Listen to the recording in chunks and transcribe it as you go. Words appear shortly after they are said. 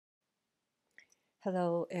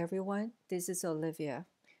Hello, everyone. This is Olivia.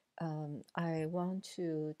 I want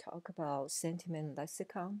to talk about sentiment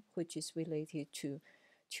lexicon, which is related to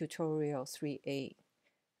tutorial 3A.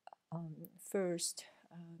 First,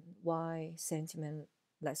 why sentiment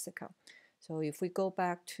lexicon? So if we go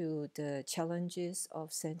back to the challenges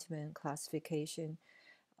of sentiment classification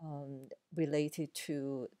related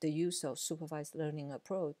to the use of supervised learning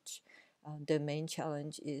approach, the main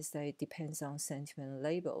challenge is that it depends on sentiment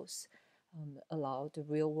labels. Allow the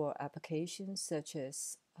real-world applications such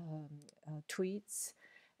as tweets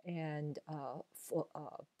and for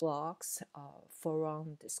blogs,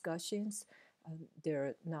 forum discussions.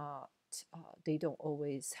 They're not. They don't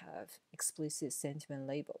always have explicit sentiment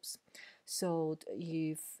labels. So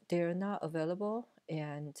if they're not available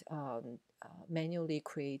and manually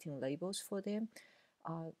creating labels for them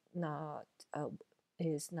not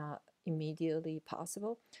is not immediately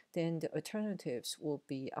possible, then the alternatives will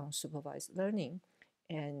be unsupervised learning.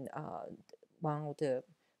 And one of the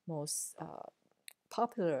most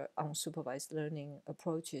popular unsupervised learning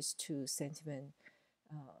approaches to sentiment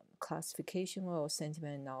classification or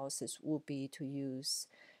sentiment analysis would be to use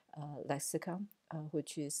lexicon,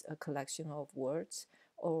 which is a collection of words,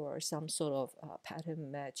 or some sort of pattern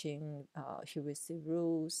matching heuristic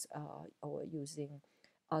rules, or using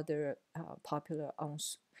other popular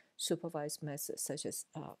unsupervised methods such as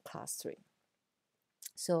clustering.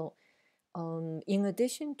 So in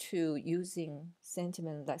addition to using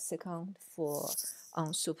sentiment lexicon for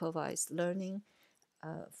unsupervised learning,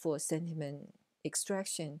 for sentiment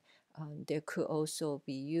extraction, there could also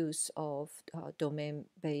be use of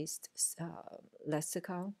domain-based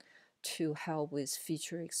lexicon to help with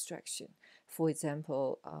feature extraction. For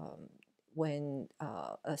example, when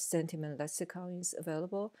a sentiment lexicon is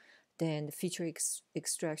available, then the feature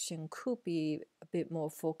extraction could be a bit more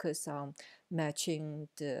focused on matching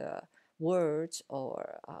the words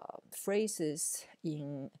or phrases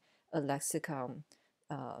in a lexicon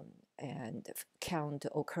and count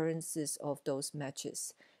the occurrences of those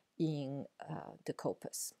matches in the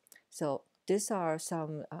corpus. So these are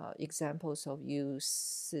some examples of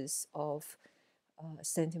uses of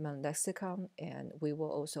sentiment lexicon, and we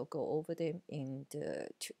will also go over them in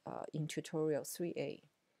the in tutorial 3A.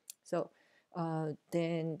 So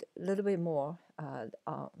then a little bit more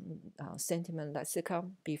sentiment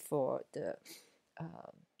lexicon before the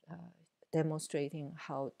demonstrating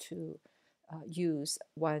how to use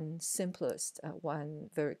one simplest,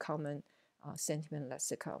 one very common sentiment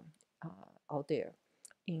lexicon out there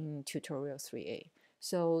in tutorial 3A.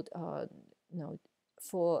 So,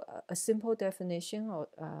 for a simple definition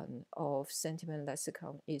of sentiment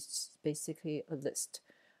lexicon is basically a list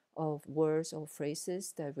of words or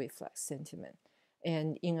phrases that reflect sentiment.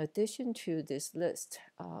 And in addition to this list,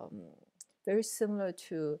 very similar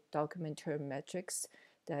to document term metrics,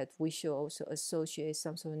 that we should also associate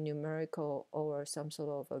some sort of numerical or some sort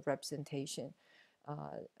of a representation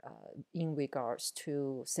in regards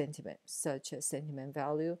to sentiment, such as sentiment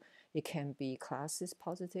value. It can be classes,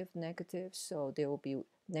 positive, negative. So there will be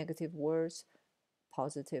negative words,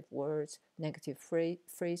 negative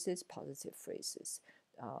phrases, positive phrases.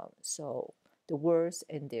 So the words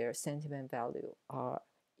and their sentiment value are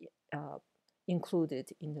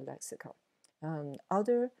included in the lexicon.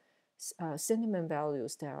 Other sentiment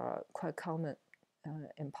values that are quite common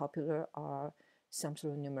and popular are some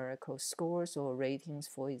sort of numerical scores or ratings,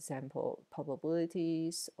 for example,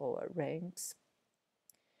 probabilities or ranks,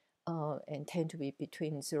 and tend to be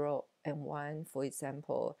between 0 and 1. For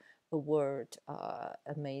example, a word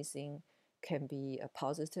amazing can be a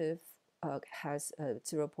positive, has a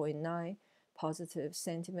 0.9 positive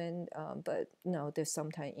sentiment, but there's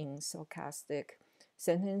sometimes in sarcastic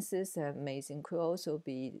sentences, amazing could also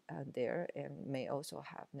be there and may also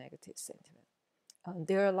have negative sentiment.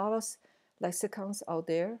 There are a lot of lexicons out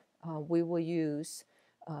there. We will use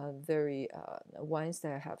very ones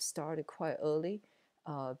that have started quite early,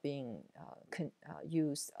 being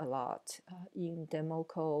used a lot in demo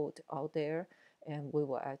code out there, and we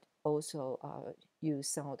will also use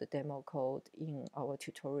some of the demo code in our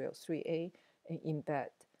tutorial 3A and embed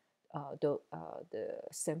the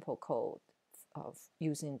sample code of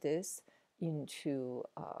using this into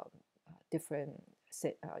different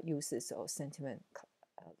uses of sentiment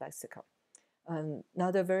lexicon.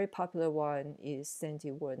 Another very popular one is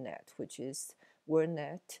SentiWordNet, which is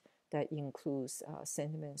WordNet that includes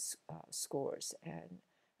sentiment scores, and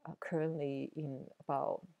currently in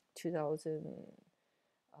about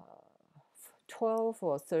 2012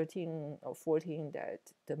 or 13 or 14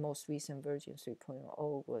 that the most recent version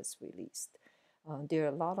 3.0 was released. There are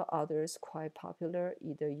a lot of others quite popular,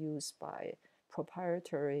 either used by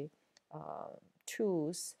proprietary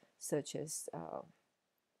tools such as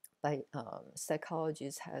by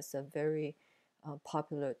psychologists has a very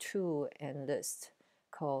popular tool and list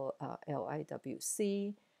called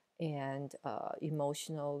LIWC, and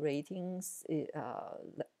emotional ratings.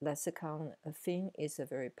 Lexicon thing is a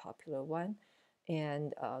very popular one,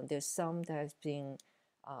 and there's some that's being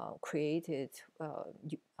created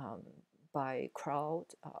by crowd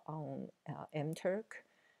on MTurk,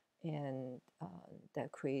 and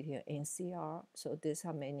that created NCR. So these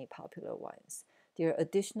are many popular ones. There are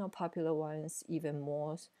additional popular ones, even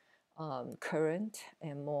more current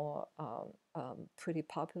and more pretty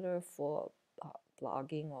popular for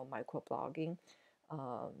blogging or microblogging.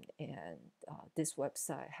 And this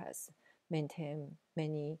website has maintained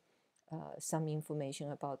many some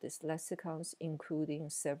information about these lexicons, including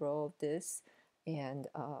several of this and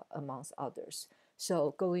amongst others.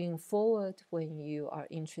 So going forward, when you are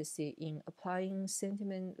interested in applying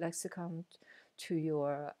sentiment lexicon to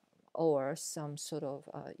your or some sort of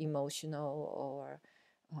emotional or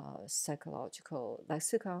psychological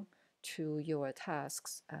lexicon to your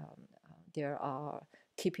tasks,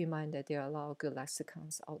 keep in mind that there are a lot of good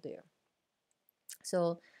lexicons out there.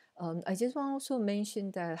 So I just want to also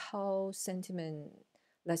mention that how sentiment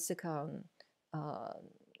lexicon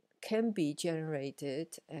can be generated,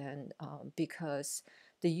 and because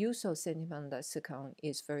the use of sentiment lexicon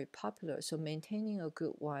is very popular, so maintaining a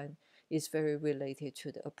good one is very related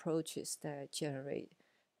to the approaches that generate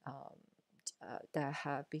that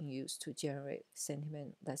have been used to generate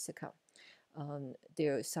sentiment lexicon.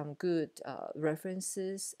 There are some good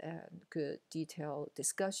references and good detailed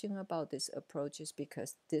discussion about these approaches,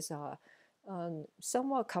 because these are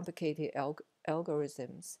somewhat complicated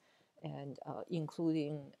algorithms, and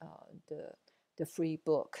including the free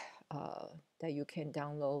book that you can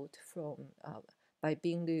download from by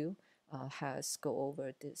Bing Liu has go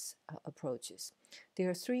over these approaches. There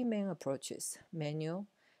are three main approaches: manual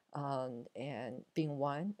and being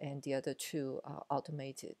one, and the other two are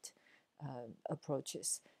automated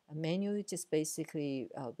approaches. A manual is just basically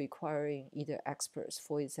requiring either experts,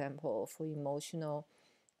 for example, for emotional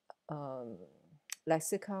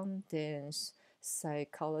lexicon, then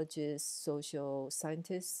psychologists, social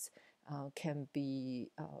scientists can be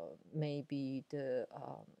maybe the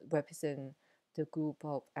represent the group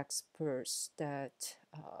of experts that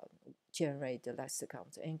generate the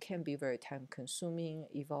lexicons, and can be very time consuming,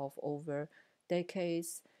 evolve over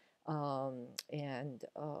decades, and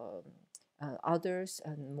others,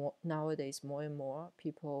 and nowadays more and more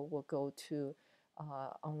people will go to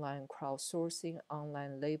online crowdsourcing,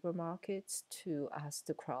 online labor markets to ask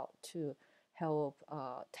the crowd to help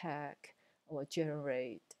tag or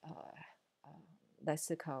generate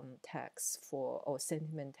lexicon tags or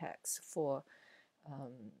sentiment tags for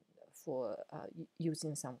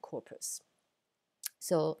using some corpus.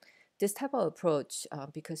 So this type of approach,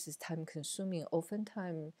 because it's time consuming,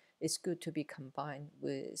 oftentimes it's good to be combined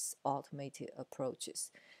with automated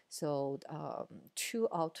approaches. So two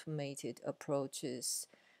automated approaches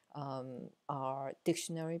are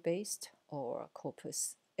dictionary based or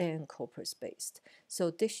corpus based.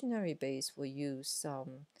 So dictionary based will use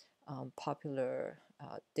some popular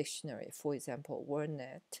dictionary, for example,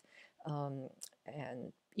 WordNet,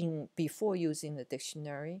 and before using the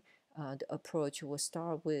dictionary, the approach will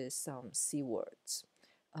start with some C words.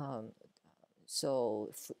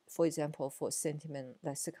 So, for example, for sentiment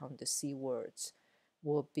lexicon, the C words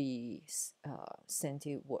will be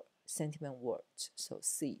sentiment words, so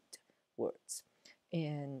seed words.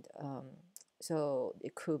 And so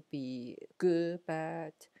it could be good,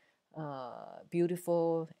 bad,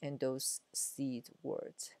 beautiful, and those seed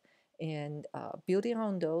words. And building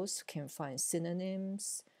on those, can find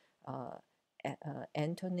synonyms,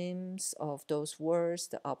 antonyms of those words,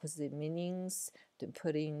 the opposite meanings, then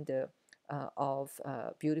putting the of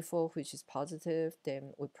beautiful, which is positive,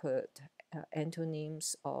 then we put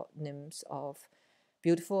antonyms or names of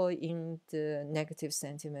beautiful in the negative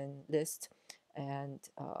sentiment list. And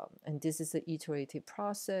this is an iterative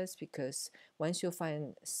process, because once you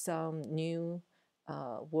find some new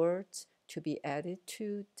words to be added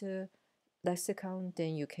to the lexicon,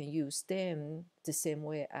 then you can use them the same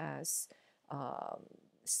way as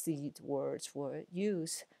seed words were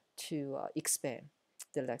used to expand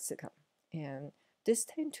the lexicon. And this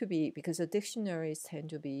tend to be, because the dictionaries tend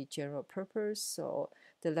to be general purpose, so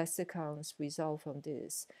the lexicons result from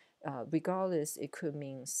this. Regardless, it could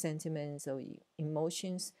mean sentiments or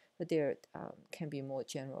emotions, but there can be more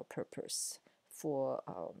general purpose for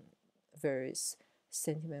various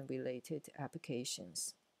sentiment-related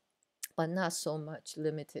applications, but not so much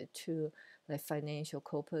limited to like financial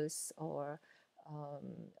corpus or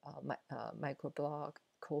microblog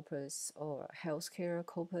corpus or healthcare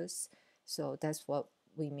corpus. So that's what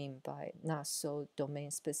we mean by not so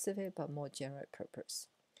domain specific, but more general purpose.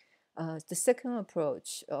 The second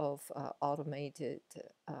approach of automated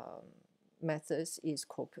methods is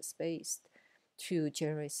corpus-based to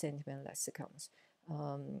generate sentiment lexicons.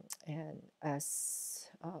 And as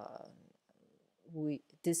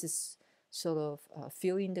this is sort of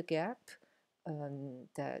filling the gap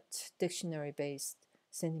that dictionary-based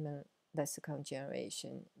sentiment lexicon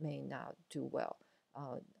generation may not do well,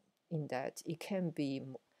 in that it can be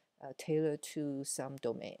tailored to some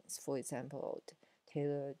domains. For example,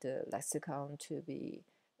 tailor the lexicon to be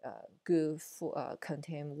good for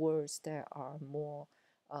contain words that are more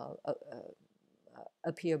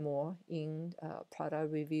appear more in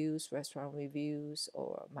product reviews, restaurant reviews,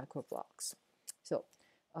 or microblogs. So,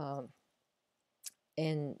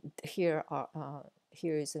 and here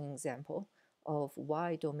is an example of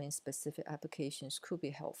why domain-specific applications could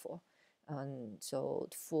be helpful. So,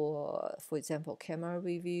 for example, camera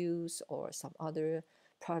reviews or some other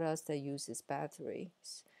products that uses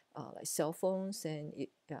batteries, like cell phones and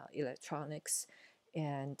electronics.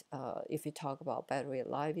 And if you talk about battery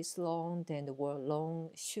life is long, then the word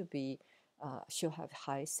long should have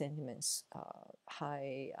high sentiments,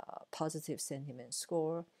 high positive sentiment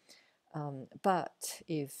score. But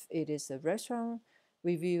if it is a restaurant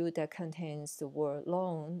review that contains the word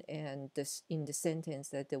long and this in the sentence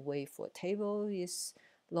that the wait for table is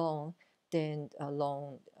long, then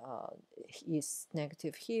long is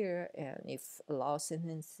negative here. And if a lot of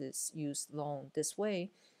sentences use long this way,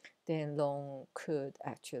 then long could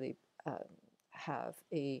actually have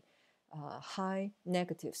a high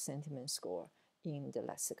negative sentiment score in the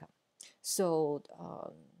lexicon. So,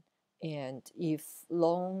 and if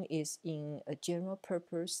long is in a general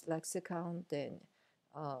purpose lexicon, then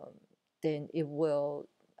it will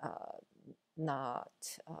not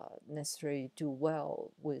necessarily do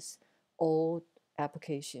well with all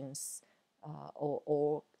applications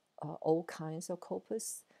or all kinds of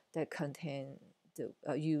corpus that contain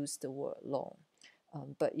use the word long.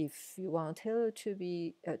 But if you want tailor to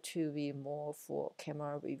be more for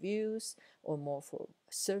camera reviews or more for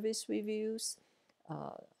service reviews,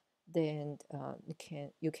 then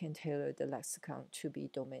you can tailor the lexicon to be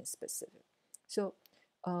domain specific. So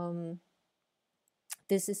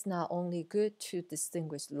this is not only good to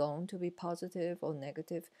distinguish long to be positive or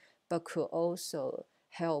negative, but could also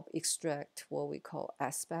help extract what we call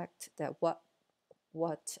aspect, that what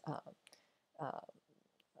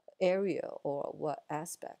area or what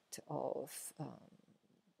aspect of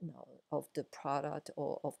of the product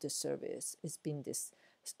or of the service is being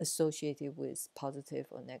associated with positive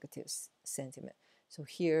or negative sentiment. So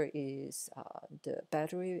here is the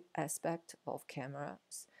battery aspect of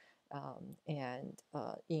cameras. And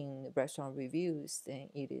in restaurant reviews, then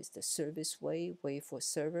it is the service way for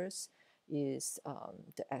servers is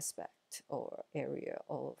the aspect or area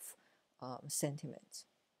of sentiment.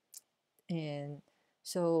 And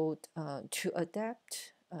so to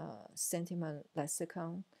adapt sentiment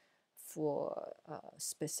lexicon for a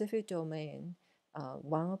specific domain,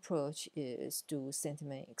 one approach is do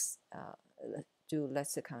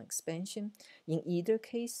lexicon expansion. In either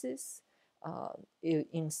cases,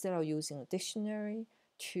 instead of using a dictionary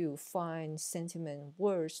to find sentiment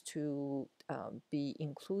words to be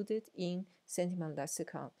included in sentiment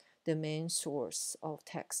lexicon, the main source of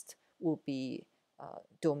text will be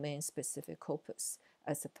domain-specific corpus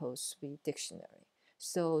as opposed to be dictionary.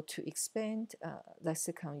 So to expand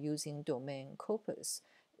lexicon using domain corpus,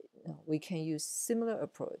 we can use similar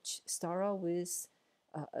approach. Start out with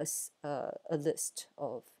a list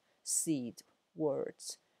of seed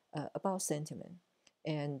words about sentiment,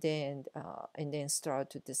 and then start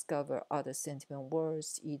to discover other sentiment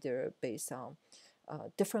words, either based on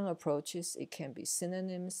different approaches. It can be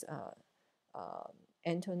synonyms,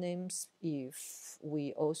 antonyms if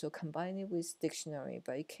we also combine it with dictionary,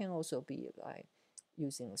 but it can also be like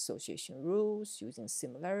using association rules, using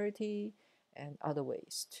similarity, and other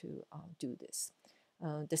ways to do this.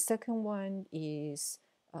 The second one is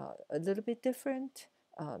a little bit different,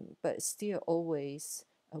 but still always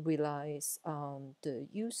relies on the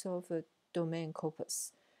use of a domain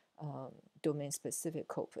corpus, domain-specific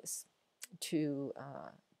corpus, to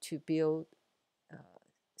build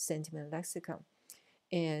sentiment lexicon.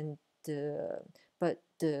 And but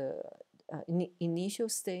the initial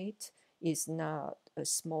state is not a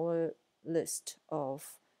smaller list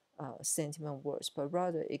of sentiment words, but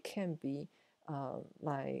rather it can be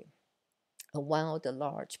like one of the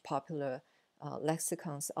large popular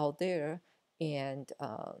lexicons out there, and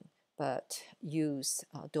but use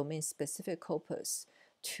domain-specific corpus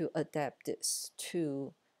to adapt this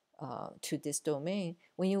to this domain.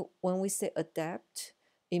 When we say adapt,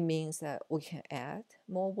 it means that we can add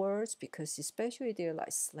more words, because especially they're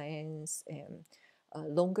like slangs and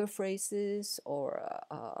longer phrases or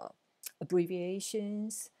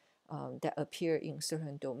abbreviations that appear in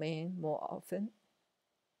certain domain more often.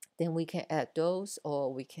 Then we can add those,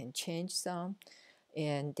 or we can change some.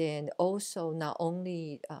 And then also, not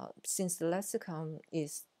only since the lexicon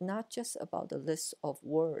is not just about the list of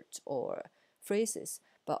words or phrases,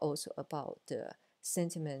 but also about the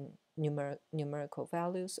sentiment numerical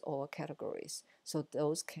values or categories. So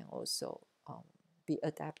those can also be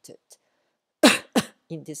adapted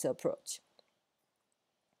in this approach.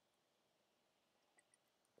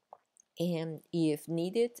 And if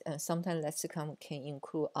needed, sometimes lexicon can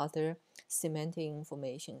include other semantic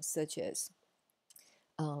information, such as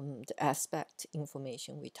the aspect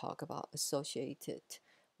information we talk about associated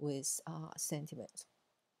with sentiments.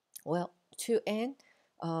 Well, to end,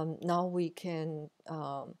 now we can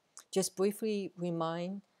just briefly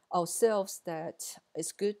remind ourselves that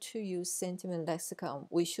it's good to use sentiment lexicon.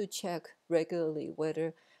 We should check regularly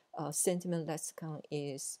whether sentiment lexicon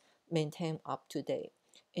is maintained up to date.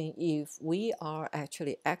 And if we are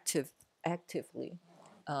actually actively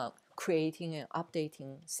creating and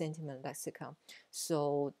updating sentiment lexicon,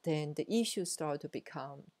 so then the issues start to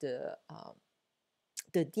become the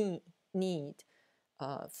need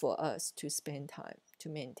for us to spend time to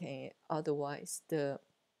maintain it. Otherwise, the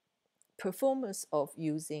performance of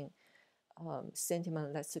using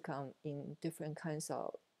sentiment lexicon in different kinds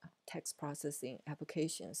of text processing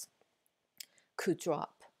applications could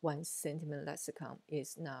drop once sentiment lexicon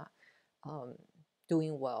is not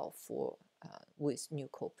doing well for with new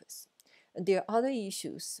corpus. And there are other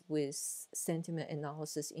issues with sentiment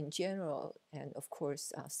analysis in general, and of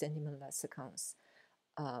course, sentiment lexicons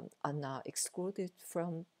are not excluded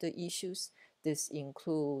from the issues. This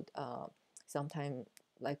include sometimes,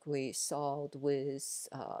 like we saw with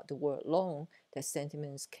the word long, that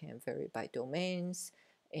sentiments can vary by domains,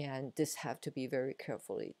 and this have to be very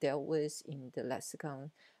carefully dealt with in the lexicon.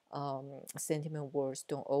 Sentiment words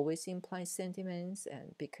don't always imply sentiments,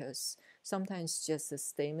 and because sometimes just a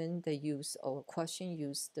statement they use or a question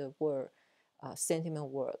use the word sentiment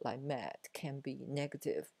word like mad can be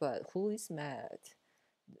negative, but who is mad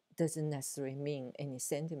doesn't necessarily mean any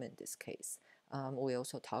sentiment in this case. We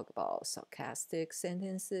also talk about sarcastic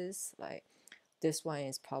sentences, like this one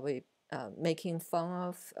is probably making fun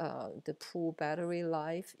of the pool battery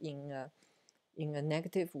life in a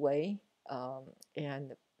negative way,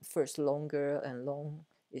 and first longer and long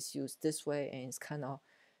is used this way, and it's kind of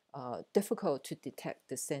difficult to detect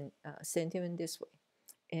the sentiment this way.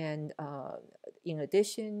 And in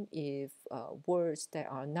addition, if words that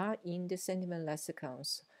are not in the sentiment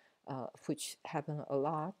lexicons, which happen a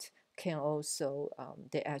lot, can also,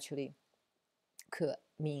 they actually could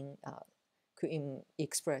mean,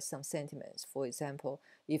 express some sentiments. For example,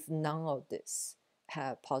 if none of this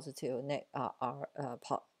have positive are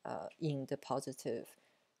in the positive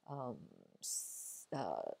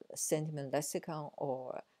sentiment lexicon,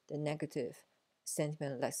 or the negative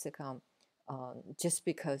sentiment lexicon, just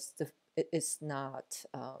because it is not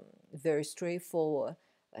very straightforward,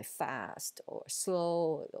 like fast or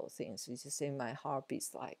slow, those things. You just say my heart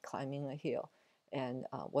beats like climbing a hill, and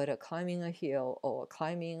whether climbing a hill or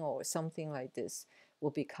climbing or something like this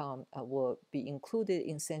will be included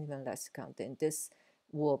in sentiment lexicon, then this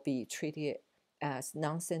will be treated as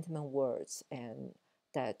non-sentiment words, and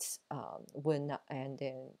that will not, and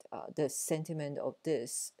then the sentiment of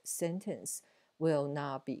this sentence will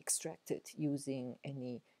not be extracted using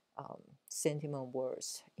any sentiment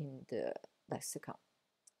words in the lexicon.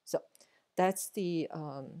 So that's the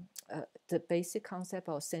basic concept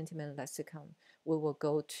of sentiment lexicon. We will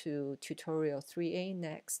go to tutorial 3A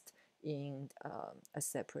next in a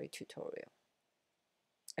separate tutorial,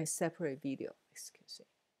 a separate video, excuse me.